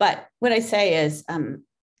 But what I say is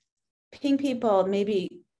ping people.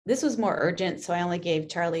 Maybe this was more urgent, so I only gave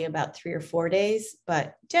Charlie about 3 or 4 days.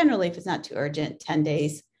 But generally, if it's not too urgent, 10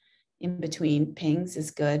 days in between pings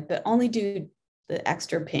is good. But only do the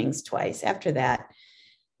extra pings twice. After that,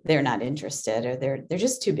 they're not interested, or they're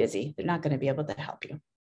just too busy. They're not going to be able to help you.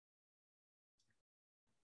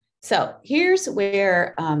 So here's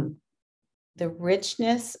where the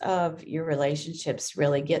richness of your relationships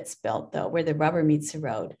really gets built, though, where the rubber meets the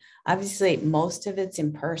road. Obviously, most of it's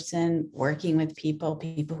in person, working with people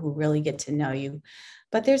who really get to know you.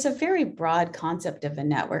 But there's a very broad concept of a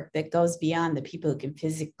network that goes beyond the people who can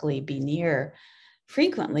physically be near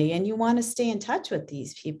frequently, and you want to stay in touch with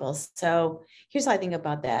these people. So here's how I think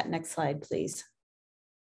about that. Next slide, please.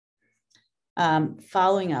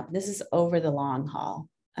 Following up. This is over the long haul.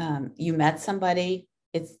 You met somebody.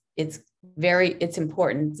 It's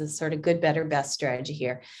important. It's a sort of good, better, best strategy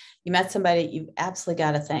here. You met somebody, you've absolutely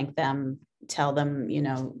got to thank them, tell them, you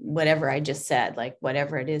know, whatever I just said, like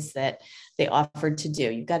whatever it is that they offered to do.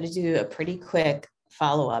 You've got to do a pretty quick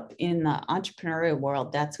follow-up. In the entrepreneurial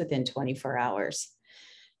world, that's within 24 hours.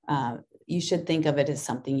 You should think of it as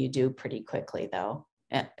something you do pretty quickly, though.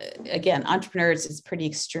 Again, entrepreneurs is pretty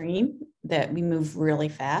extreme that we move really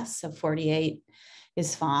fast. So 48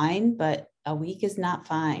 is fine, but a week is not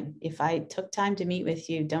fine. If I took time to meet with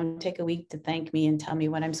you, don't take a week to thank me and tell me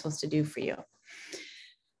what I'm supposed to do for you.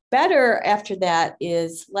 Better after that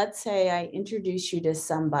is, let's say I introduce you to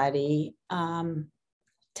somebody.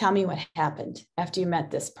 Tell me what happened after you met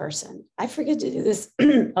this person. I forget to do this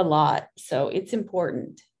a lot. So it's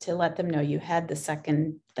important to let them know you had the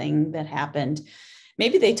second thing that happened.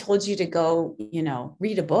 Maybe they told you to go, you know,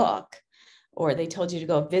 read a book, or they told you to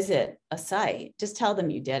go visit a site. Just tell them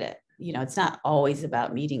you did it. You know, it's not always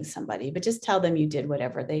about meeting somebody, but just tell them you did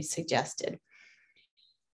whatever they suggested.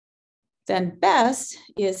 Then best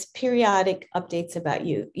is periodic updates about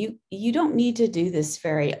you. You don't need to do this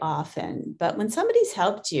very often, but when somebody's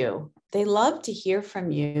helped you, they love to hear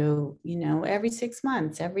from you, you know, every 6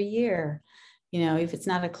 months, every year. You know, if it's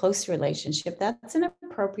not a close relationship, that's an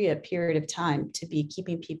appropriate period of time to be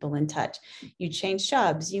keeping people in touch. You changed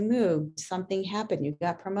jobs, you moved, something happened, you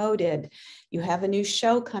got promoted, you have a new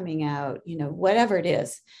show coming out, you know, whatever it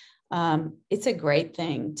is. It's a great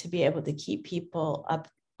thing to be able to keep people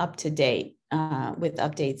up to date with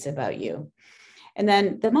updates about you. And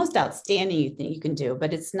then the most outstanding thing you can do,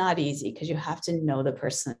 but it's not easy because you have to know the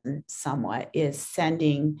person somewhat, is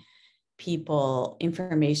sending people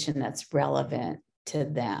information that's relevant to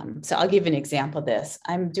them. So I'll give an example of this.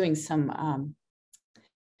 I'm doing some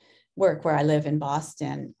work where I live in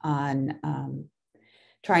Boston on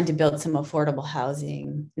trying to build some affordable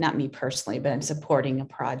housing, not me personally, but I'm supporting a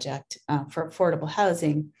project for affordable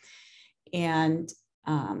housing. And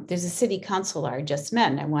there's a city councilor I just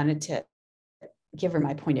met, and I wanted to give her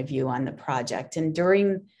my point of view on the project. And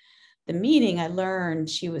during the meeting, I learned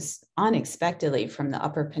she was unexpectedly from the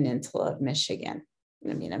Upper Peninsula of Michigan.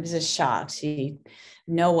 I mean, I was just shocked. She,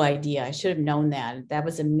 no idea. I should have known that. That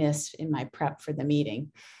was a miss in my prep for the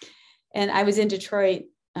meeting. And I was in Detroit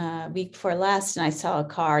week before last, and I saw a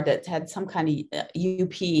card that had some kind of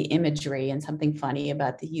UP imagery and something funny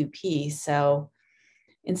about the UP. So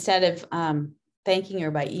instead of thanking her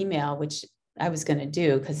by email, which I was going to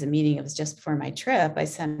do because the meeting was just before my trip, I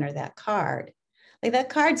sent her that card. Like, that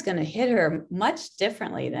card's going to hit her much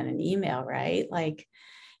differently than an email, right? Like,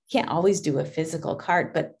 you can't always do a physical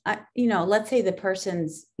card, but you know, let's say the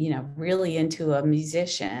person's, you know, really into a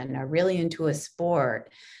musician or really into a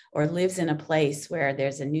sport, or lives in a place where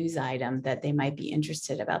there's a news item that they might be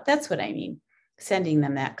interested about. That's what I mean. Sending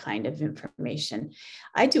them that kind of information.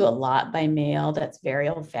 I do a lot by mail. That's very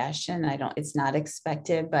old fashioned. It's not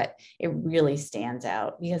expected, but it really stands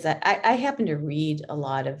out because I happen to read a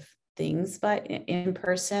lot of things, but in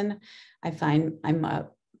person, I find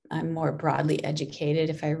I'm more broadly educated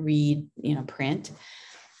if I read, you know, print.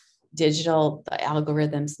 Digital, the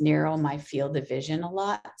algorithms narrow my field of vision a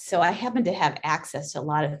lot. So I happen to have access to a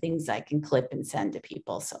lot of things I can clip and send to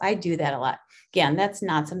people. So I do that a lot. Again, that's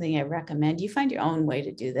not something I recommend. You find your own way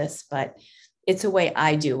to do this, but it's a way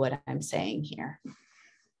I do what I'm saying here.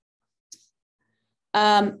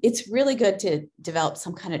 It's really good to develop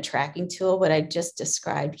some kind of tracking tool. What I just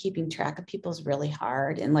described, keeping track of people is really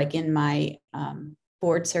hard. And like in my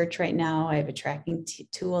board search right now, I have a tracking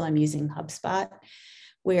tool. I'm using HubSpot,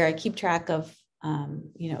 where I keep track of,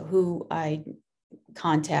 who I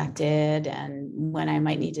contacted and when I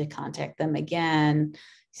might need to contact them again.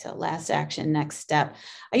 So last action, next step.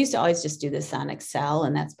 I used to always just do this on Excel,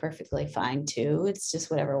 and that's perfectly fine too. It's just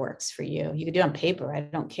whatever works for you. You could do it on paper, I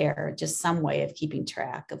don't care, just some way of keeping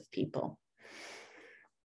track of people.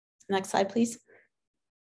 Next slide, please.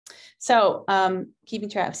 So keeping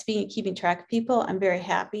track of people, I'm very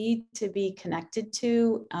happy to be connected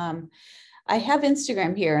to. I have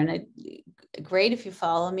Instagram here, and great if you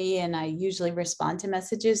follow me, and I usually respond to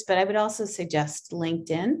messages, but I would also suggest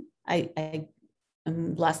LinkedIn.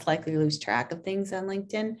 I'm less likely to lose track of things on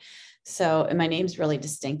LinkedIn. So, and my name's really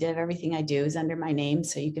distinctive. Everything I do is under my name,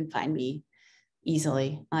 so you can find me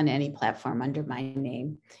easily on any platform under my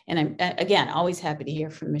name. And I'm, again, always happy to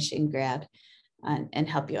hear from Michigan grad and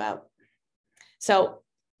help you out. So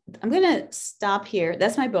I'm going to stop here.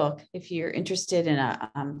 That's my book. If you're interested in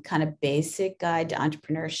a kind of basic guide to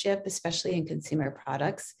entrepreneurship, especially in consumer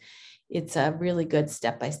products, it's a really good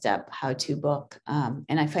step-by-step how-to book. And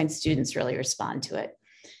I find students really respond to it.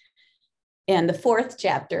 And the 4th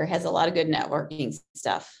chapter has a lot of good networking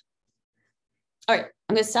stuff. All right,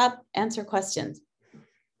 I'm going to stop, answer questions.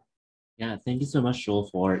 Yeah, thank you so much, Joel,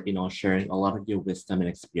 for sharing a lot of your wisdom and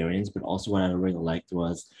experience. But also, what I really liked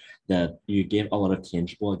was that you gave a lot of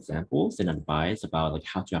tangible examples and advice about like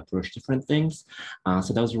how to approach different things.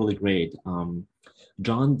 So that was really great.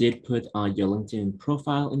 John did put your LinkedIn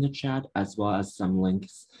profile in the chat, as well as some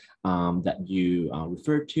links that you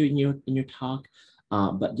referred to in your talk.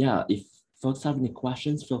 But yeah, if folks have any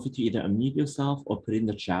questions, feel free to either unmute yourself or put it in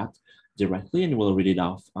the chat directly, and we'll read it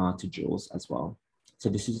off to Jules as well. So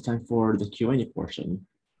this is the time for the Q&A portion.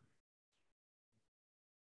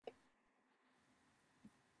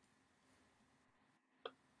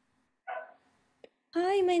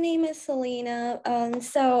 Hi, my name is Selena.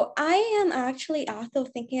 So I am actually also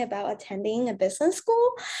thinking about attending a business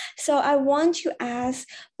school. So I want to ask,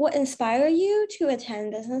 what inspired you to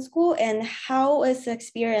attend business school, and how is the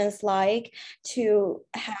experience like to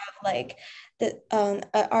have like the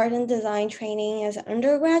art and design training as an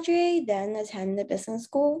undergraduate, then attend the business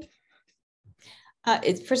school?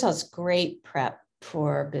 First of all, it's great prep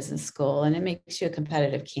for business school, and it makes you a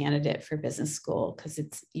competitive candidate for business school because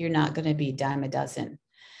you're not going to be dime a dozen.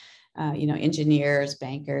 Engineers,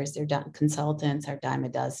 bankers, consultants are dime a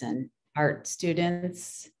dozen. Art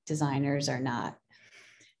students, designers are not.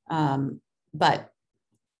 But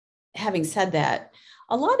having said that,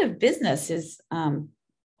 a lot of business is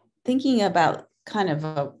thinking about kind of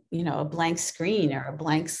a blank screen or a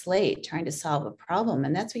blank slate, trying to solve a problem.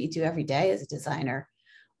 And that's what you do every day as a designer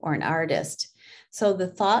or an artist. So the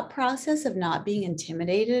thought process of not being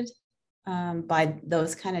intimidated by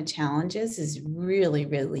those kind of challenges is really,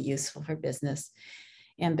 really useful for business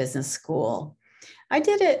and business school. I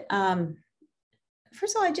did it,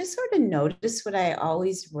 first of all, I just sort of noticed what I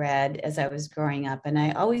always read as I was growing up. And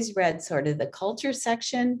I always read sort of the culture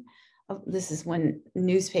section. This is when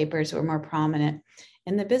newspapers were more prominent,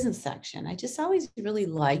 in the business section. I just always really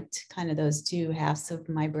liked kind of those two halves of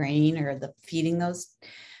my brain, or the feeding those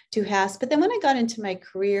two halves. But then when I got into my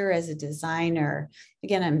career as a designer,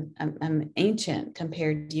 again, I'm ancient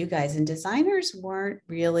compared to you guys, and designers weren't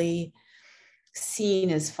really seen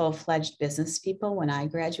as full-fledged business people. When I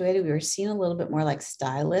graduated, we were seen a little bit more like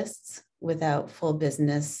stylists without full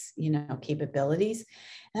business, capabilities.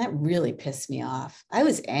 And that really pissed me off. I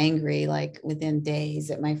was angry like within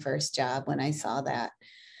days at my first job when I saw that.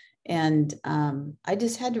 And I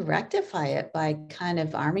just had to rectify it by kind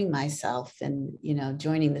of arming myself and,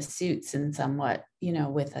 joining the suits and somewhat,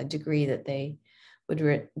 with a degree that they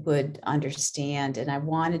would understand. And I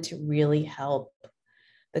wanted to really help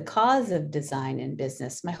the cause of design and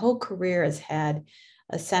business. My whole career has had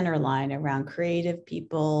a center line around creative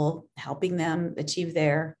people, helping them achieve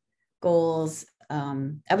their goals.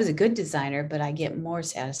 I was a good designer, but I get more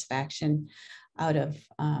satisfaction out of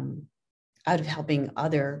helping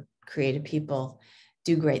other creative people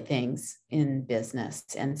do great things in business.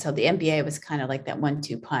 And so the MBA was kind of like that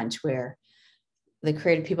 1-2 punch, where the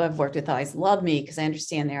creative people I've worked with always love me because I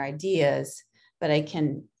understand their ideas, but I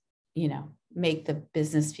can, make the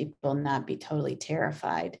business people not be totally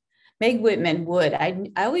terrified. Meg Whitman would.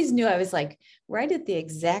 I always knew I was like right at the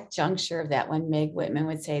exact juncture of that when Meg Whitman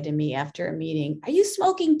would say to me after a meeting, "Are you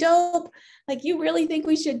smoking dope? Like, you really think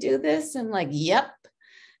we should do this?" I'm like, "Yep."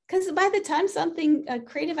 because by the time a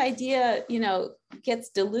creative idea, gets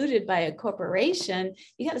diluted by a corporation,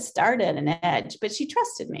 you got to start at an edge. But she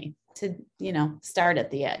trusted me to, start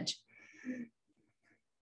at the edge.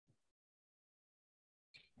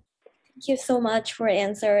 Thank you so much for the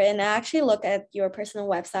answer. And I actually look at your personal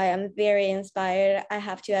website. I'm very inspired. I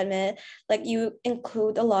have to admit, like you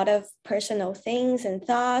include a lot of personal things and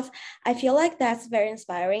thoughts. I feel like that's very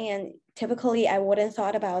inspiring. And typically I wouldn't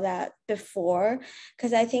thought about that before,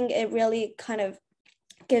 because I think it really kind of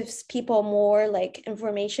gives people more like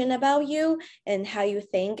information about you and how you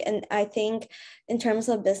think. And I think in terms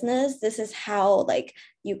of business, this is how like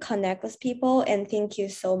you connect with people. And thank you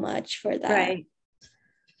so much for that. Right.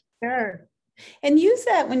 Sure. And use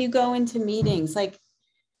that when you go into meetings. Like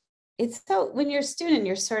when you're a student,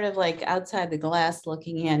 you're sort of like outside the glass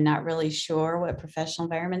looking in, not really sure what professional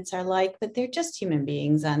environments are like, but they're just human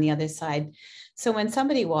beings on the other side. So when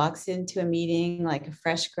somebody walks into a meeting like a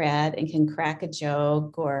fresh grad and can crack a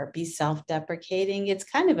joke or be self-deprecating, it's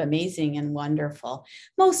kind of amazing and wonderful.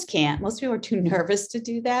 Most can't. Most people are too nervous to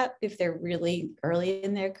do that if they're really early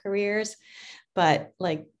in their careers. But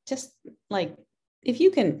if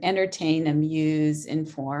you can entertain, amuse,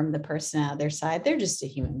 inform the person on their side, they're just a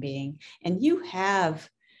human being. And you have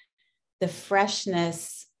the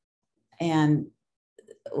freshness and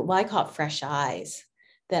what I call fresh eyes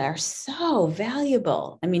that are so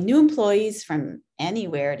valuable. I mean, new employees from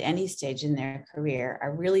anywhere at any stage in their career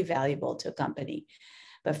are really valuable to a company,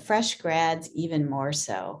 but fresh grads even more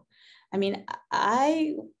so. I mean,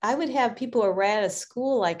 I would have people who are right out of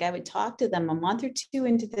school, like I would talk to them a month or two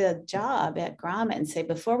into the job at Grommet and say,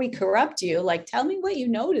 before we corrupt you, like, tell me what you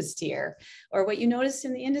noticed here or what you noticed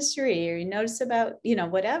in the industry or you noticed about,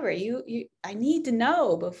 whatever I need to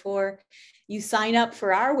know before you sign up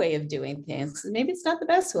for our way of doing things. Maybe it's not the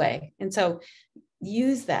best way. And so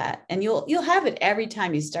use that and you'll have it every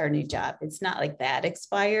time you start a new job. It's not like that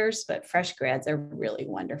expires, but fresh grads are really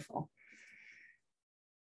wonderful.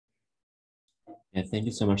 Yeah, thank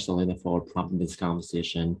you so much, Selena, for prompting this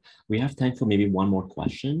conversation. We have time for maybe one more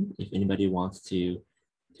question, if anybody wants to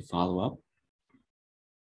follow up.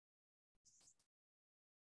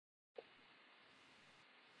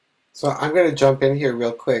 So I'm going to jump in here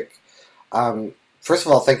real quick. First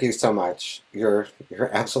of all, thank you so much. You're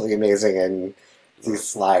absolutely amazing, and these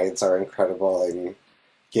slides are incredible. And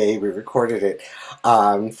yay, we recorded it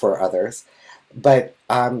for others. But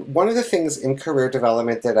one of the things in career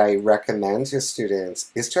development that I recommend to students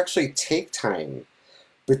is to actually take time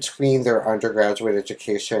between their undergraduate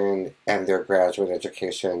education and their graduate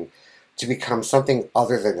education to become something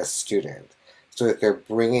other than a student. So that they're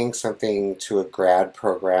bringing something to a grad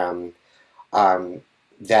program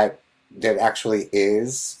that actually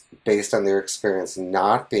is based on their experience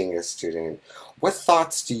not being a student. What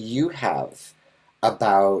thoughts do you have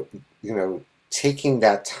about, taking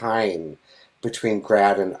that time between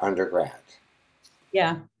grad and undergrad?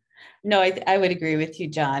 Yeah, no, I would agree with you,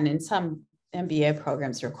 John. And some MBA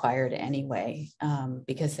programs require it anyway,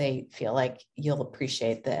 because they feel like you'll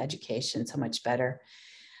appreciate the education so much better.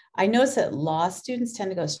 I notice that law students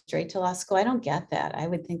tend to go straight to law school. I don't get that. I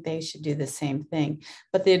would think they should do the same thing.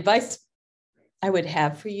 But the advice I would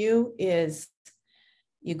have for you is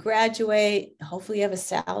you graduate, hopefully you have a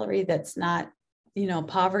salary that's not,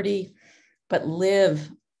 poverty, but live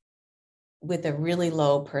with a really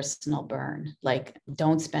low personal burn. Like,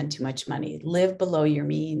 don't spend too much money, live below your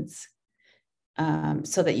means,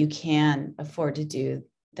 so that you can afford to do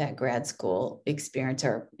that grad school experience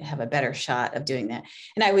or have a better shot of doing that.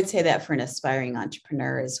 And I would say that for an aspiring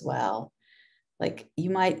entrepreneur as well. Like, you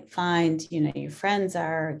might find, your friends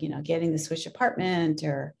are, getting the Swish apartment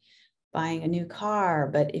or buying a new car.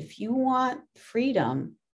 But if you want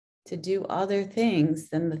freedom to do other things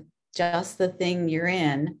than just the thing you're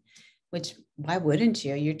in, which why wouldn't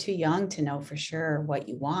you? You're too young to know for sure what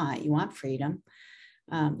you want. You want freedom.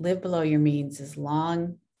 Live below your means as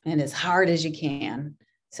long and as hard as you can,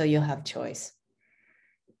 so you'll have choice.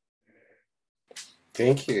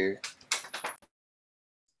 Thank you.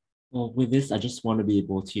 Well, with this, I just want to be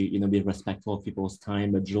able to, be respectful of people's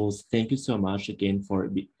time. But Jules, thank you so much again for,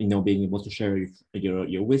 being able to share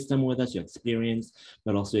your wisdom with us, your experience,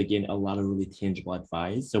 but also, again, a lot of really tangible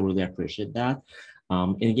advice. So really appreciate that.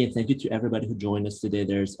 And again, thank you to everybody who joined us today.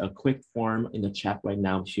 There's a quick form in the chat right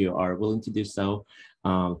now if you are willing to do so,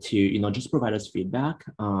 to, just provide us feedback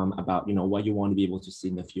about, what you want to be able to see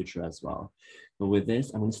in the future as well. But with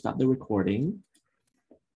this, I'm going to stop the recording.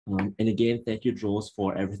 And again, thank you, Jules,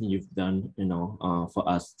 for everything you've done, for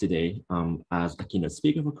us today as a keynote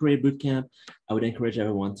speaker for Career Bootcamp. I would encourage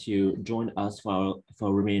everyone to join us for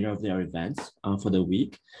a remainder of their events for the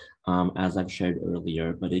week. as I've shared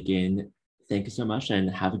earlier. But again, thank you so much and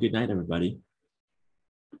have a good night, everybody.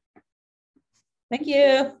 Thank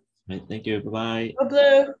you. Right, thank you. Bye-bye. Go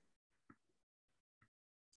Blue.